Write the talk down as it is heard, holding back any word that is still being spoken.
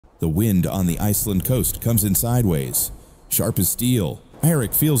The wind on the Iceland coast comes in sideways, sharp as steel.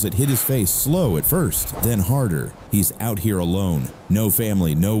 Eric feels it hit his face, slow at first, then harder. He's out here alone. No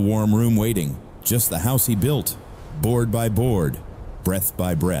family, no warm room waiting. Just the house he built, board by board, breath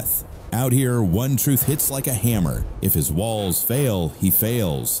by breath. Out here, one truth hits like a hammer. If his walls fail, he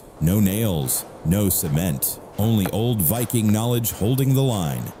fails. No nails, no cement. Only old Viking knowledge holding the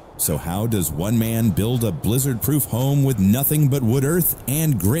line. So how does one man build a blizzard-proof home with nothing but wood earth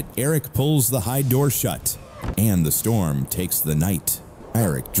and grit? Eric pulls the hide door shut, and the storm takes the night.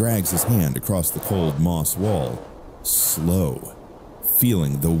 Eric drags his hand across the cold moss wall, slow,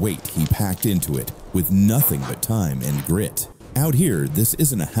 feeling the weight he packed into it with nothing but time and grit. Out here, this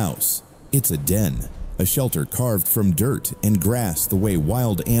isn't a house, it's a den, a shelter carved from dirt and grass the way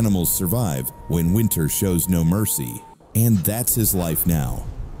wild animals survive when winter shows no mercy. And that's his life now.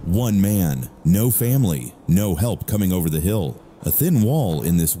 One man, no family, no help coming over the hill. A thin wall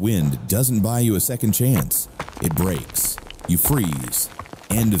in this wind doesn't buy you a second chance. It breaks. You freeze.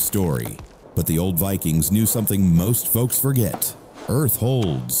 End of story. But the old Vikings knew something most folks forget. Earth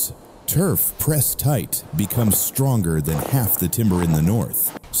holds. Turf pressed tight becomes stronger than half the timber in the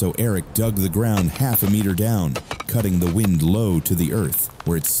north. So Eric dug the ground half a meter down, cutting the wind low to the earth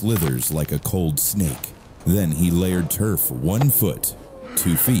where it slithers like a cold snake. Then he layered turf 1 foot,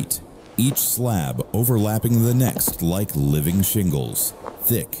 2 feet, each slab overlapping the next like living shingles.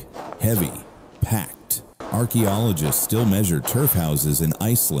 Thick, heavy, packed. Archaeologists still measure turf houses in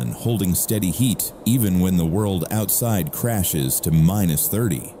Iceland holding steady heat even when the world outside crashes to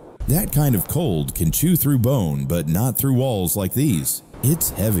 -30. That kind of cold can chew through bone, but not through walls like these.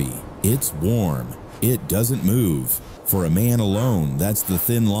 It's heavy, it's warm, it doesn't move. For a man alone, that's the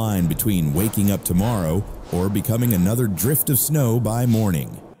thin line between waking up tomorrow or becoming another drift of snow by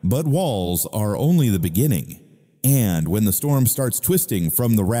morning. But walls are only the beginning. And when the storm starts twisting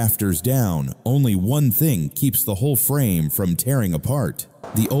from the rafters down, only one thing keeps the whole frame from tearing apart.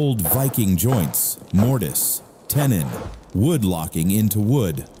 The old Viking joints, mortise, tenon, wood locking into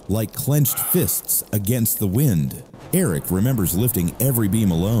wood like clenched fists against the wind. Eric remembers lifting every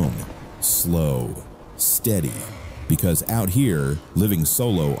beam alone. Slow, steady. Because out here, living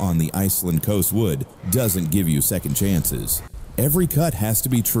solo on the Iceland coast wood doesn't give you second chances. Every cut has to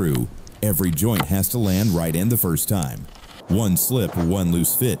be true. Every joint has to land right in the first time. One slip, one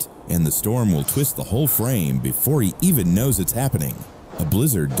loose fit, and the storm will twist the whole frame before he even knows it's happening. A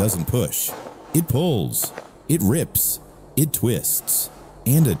blizzard doesn't push. It pulls. It rips. It twists.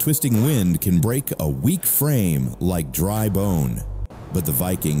 And a twisting wind can break a weak frame like dry bone. But the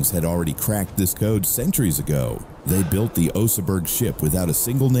Vikings had already cracked this code centuries ago. They built the Oseberg ship without a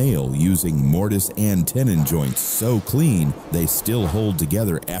single nail, using mortise and tenon joints so clean they still hold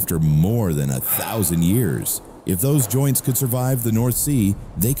together after more than 1,000 years. If those joints could survive the North Sea,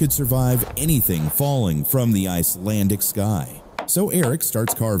 they could survive anything falling from the Icelandic sky. So Eric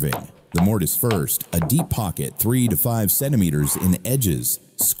starts carving. The mortise first, a deep pocket 3 to 5 centimeters in edges,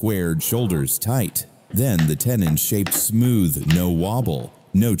 squared shoulders tight. Then the tenon shaped smooth, no wobble,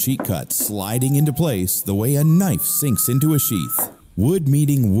 no cheek cut, sliding into place the way a knife sinks into a sheath. Wood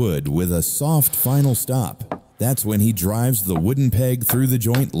meeting wood with a soft final stop. That's when he drives the wooden peg through the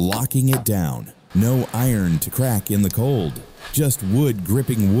joint, locking it down. No iron to crack in the cold. Just wood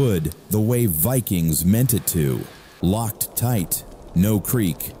gripping wood the way Vikings meant it to. Locked tight, no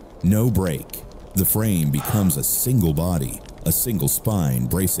creak, no break. The frame becomes a single body. A single spine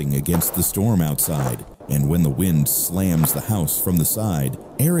bracing against the storm outside, and when the wind slams the house from the side,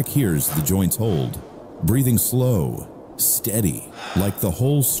 Eric hears the joints hold, breathing slow, steady, like the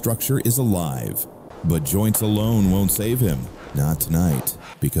whole structure is alive. But joints alone won't save him. Not tonight,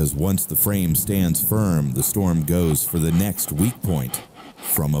 because once the frame stands firm, the storm goes for the next weak point,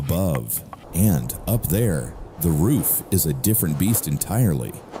 from above. And up there, the roof is a different beast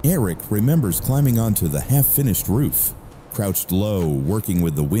entirely. Eric remembers climbing onto the half-finished roof. Crouched low, working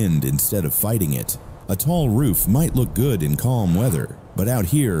with the wind instead of fighting it. A tall roof might look good in calm weather, but out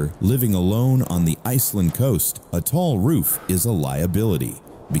here, living alone on the Iceland coast, a tall roof is a liability,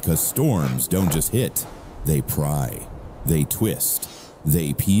 because storms don't just hit, they pry, they twist,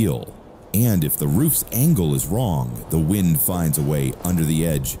 they peel. And if the roof's angle is wrong, the wind finds a way under the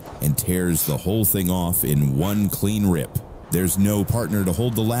edge and tears the whole thing off in one clean rip. There's no partner to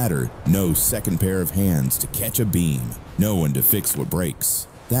hold the ladder, no second pair of hands to catch a beam, no one to fix what breaks.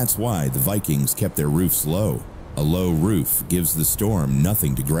 That's why the Vikings kept their roofs low. A low roof gives the storm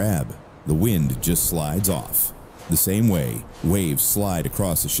nothing to grab. The wind just slides off. The same way waves slide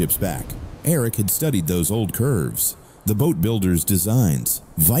across a ship's back. Eric had studied those old curves. The boat builders' designs.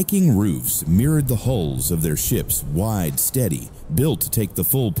 Viking roofs mirrored the hulls of their ships, wide, steady, built to take the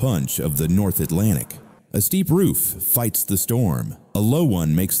full punch of the North Atlantic. A steep roof fights the storm. A low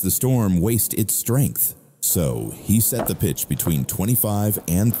one makes the storm waste its strength. So he set the pitch between 25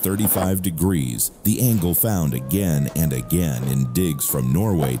 and 35 degrees, the angle found again and again in digs from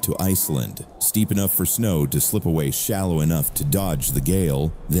Norway to Iceland, steep enough for snow to slip away shallow enough to dodge the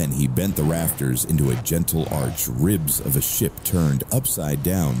gale. Then he bent the rafters into a gentle arch, ribs of a ship turned upside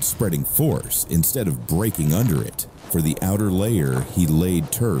down, spreading force instead of breaking under it. For the outer layer, he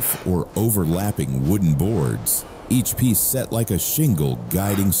laid turf or overlapping wooden boards, each piece set like a shingle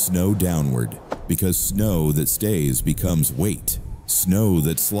guiding snow downward. Because snow that stays becomes weight. Snow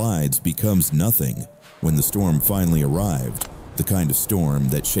that slides becomes nothing. When the storm finally arrived, the kind of storm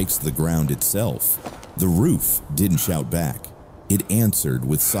that shakes the ground itself, the roof didn't shout back. It answered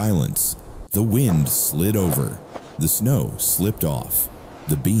with silence. The wind slid over. The snow slipped off.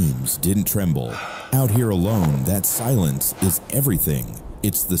 The beams didn't tremble. Out here alone, that silence is everything.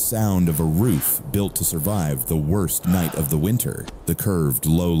 It's the sound of a roof built to survive the worst night of the winter. The curved,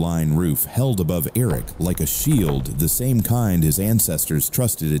 low-line roof held above Eric like a shield, the same kind his ancestors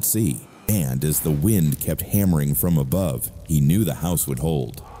trusted at sea. And as the wind kept hammering from above, he knew the house would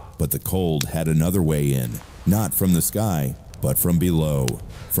hold. But the cold had another way in, not from the sky, but from below,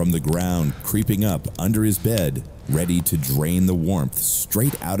 from the ground creeping up under his bed, ready to drain the warmth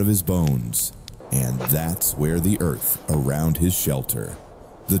straight out of his bones. And that's where the earth around his shelter,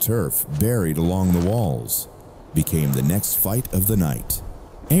 the turf buried along the walls, became the next fight of the night.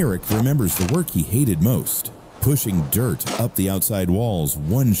 Eric remembers the work he hated most, pushing dirt up the outside walls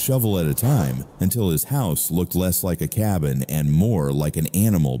one shovel at a time until his house looked less like a cabin and more like an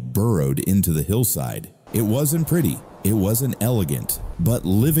animal burrowed into the hillside. It wasn't pretty, it wasn't elegant, but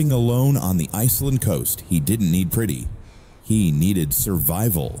living alone on the Iceland coast, he didn't need pretty. He needed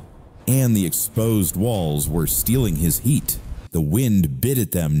survival. And the exposed walls were stealing his heat. The wind bit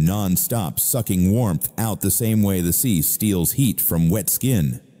at them non-stop, sucking warmth out the same way the sea steals heat from wet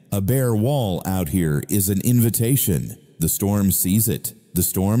skin. A bare wall out here is an invitation. The storm sees it. The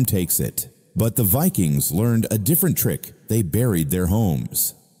storm takes it. But the Vikings learned a different trick. They buried their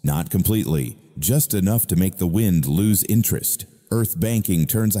homes. Not completely, just enough to make the wind lose interest. Earth banking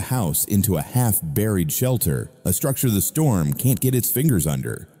turns a house into a half-buried shelter, a structure the storm can't get its fingers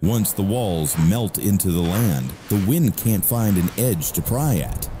under. Once the walls melt into the land, the wind can't find an edge to pry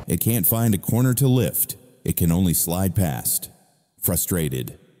at. It can't find a corner to lift. It can only slide past.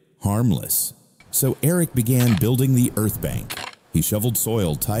 Frustrated. Harmless. So Eric began building the earth bank. He shoveled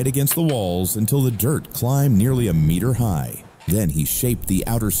soil tight against the walls until the dirt climbed nearly a meter high. Then he shaped the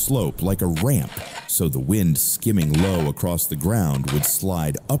outer slope like a ramp, so the wind skimming low across the ground would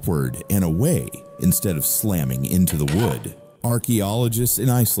slide upward and away instead of slamming into the wood. Archaeologists in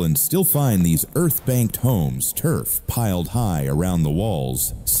Iceland still find these earth-banked homes, turf piled high around the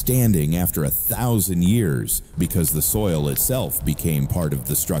walls, standing after 1,000 years because the soil itself became part of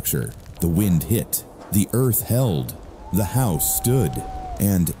the structure. The wind hit, the earth held, the house stood,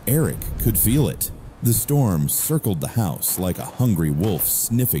 and Eric could feel it. The storm circled the house like a hungry wolf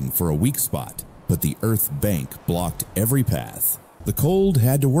sniffing for a weak spot, but the earth bank blocked every path. The cold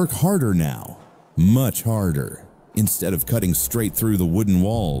had to work harder now, much harder. Instead of cutting straight through the wooden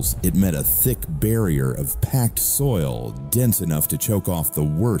walls, it met a thick barrier of packed soil, dense enough to choke off the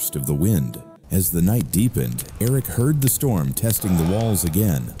worst of the wind. As the night deepened, Eric heard the storm testing the walls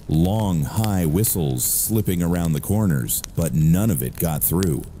again, long, high whistles slipping around the corners, but none of it got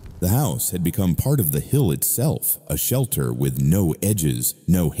through. The house had become part of the hill itself, a shelter with no edges,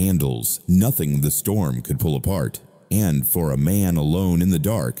 no handles, nothing the storm could pull apart. And for a man alone in the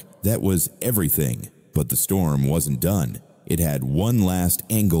dark, that was everything. But the storm wasn't done. It had one last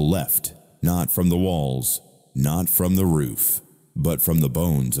angle left, not from the walls, not from the roof, but from the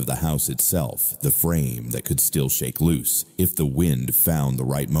bones of the house itself, the frame that could still shake loose if the wind found the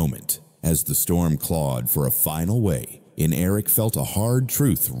right moment. As the storm clawed for a final way, Eric felt a hard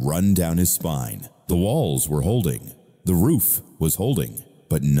truth run down his spine. The walls were holding. The roof was holding.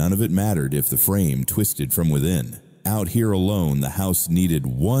 But none of it mattered if the frame twisted from within. Out here alone, the house needed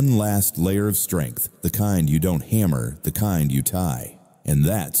one last layer of strength, the kind you don't hammer, the kind you tie. And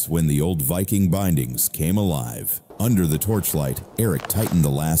that's when the old Viking bindings came alive. Under the torchlight, Eric tightened the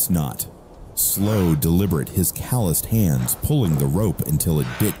last knot. Slow, deliberate, his calloused hands pulling the rope until it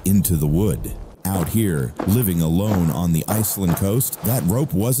bit into the wood. Out here, living alone on the Iceland coast, that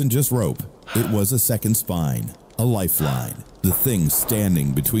rope wasn't just rope. It was a second spine, a lifeline, the thing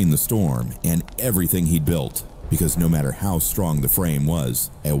standing between the storm and everything he'd built. because no matter how strong the frame was,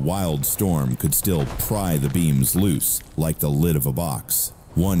 a wild storm could still pry the beams loose like the lid of a box.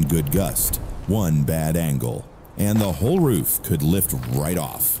 One good gust, one bad angle, and the whole roof could lift right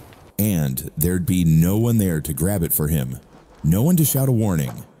off. And there'd be no one there to grab it for him. No one to shout a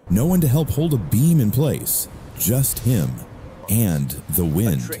warning. No one to help hold a beam in place. Just him and the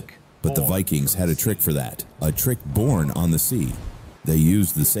wind. But the Vikings had a trick for that, a trick born on the sea. They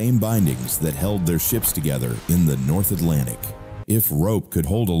used the same bindings that held their ships together in the North Atlantic. If rope could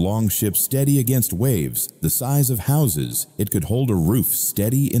hold a long ship steady against waves the size of houses, it could hold a roof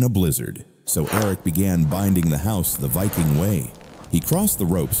steady in a blizzard. So Eric began binding the house the Viking way. He crossed the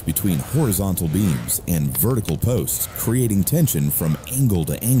ropes between horizontal beams and vertical posts, creating tension from angle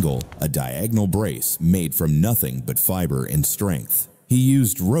to angle, a diagonal brace made from nothing but fiber and strength. He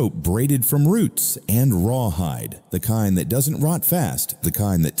used rope braided from roots and rawhide, the kind that doesn't rot fast, the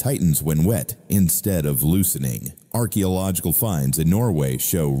kind that tightens when wet instead of loosening. Archaeological finds in Norway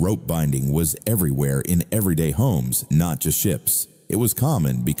show rope binding was everywhere in everyday homes, not just ships. It was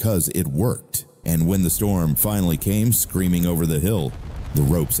common because it worked. And when the storm finally came screaming over the hill, the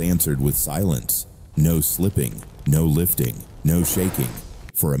ropes answered with silence. No slipping, no lifting, no shaking.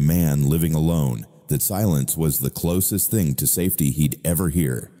 For a man living alone, that silence was the closest thing to safety he'd ever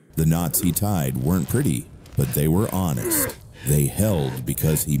hear. The knots he tied weren't pretty, but they were honest. They held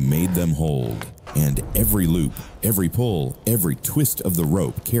because he made them hold. And every loop, every pull, every twist of the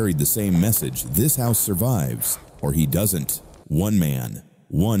rope carried the same message: this house survives, or he doesn't. One man,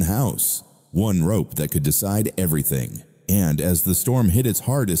 one house, one rope that could decide everything. And as the storm hit its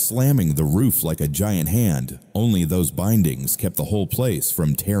hardest, slamming the roof like a giant hand, only those bindings kept the whole place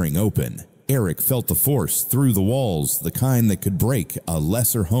from tearing open. Eric felt the force through the walls, the kind that could break a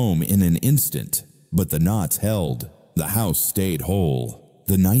lesser home in an instant. But the knots held. The house stayed whole.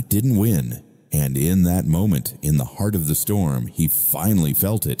 The night didn't win. And in that moment, in the heart of the storm, he finally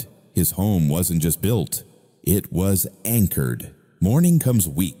felt it. His home wasn't just built. It was anchored. Morning comes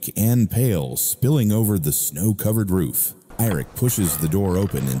weak and pale, spilling over the snow-covered roof. Eirik pushes the door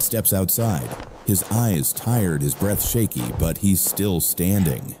open and steps outside. His eyes tired, his breath shaky, but he's still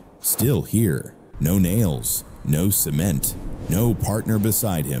standing. Still here. No nails, no cement, no partner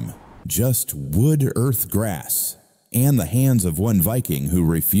beside him. Just wood, earth, grass, and the hands of one Viking who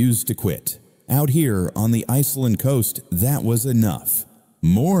refused to quit. Out here on the Iceland coast, that was enough.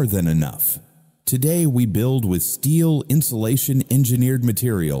 More than enough. Today we build with steel insulation engineered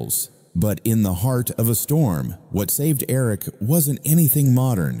materials. But in the heart of a storm, what saved Eric wasn't anything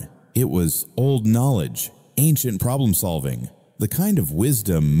modern. It was old knowledge, ancient problem solving, the kind of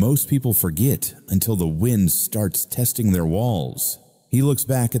wisdom most people forget until the wind starts testing their walls. He looks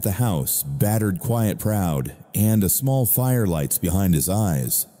back at the house, battered, quiet, proud, and a small fire lights behind his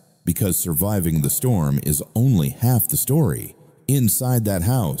eyes. Because surviving the storm is only half the story. Inside that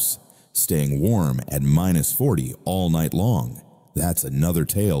house, staying warm at -40 all night long, that's another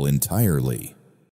tale entirely.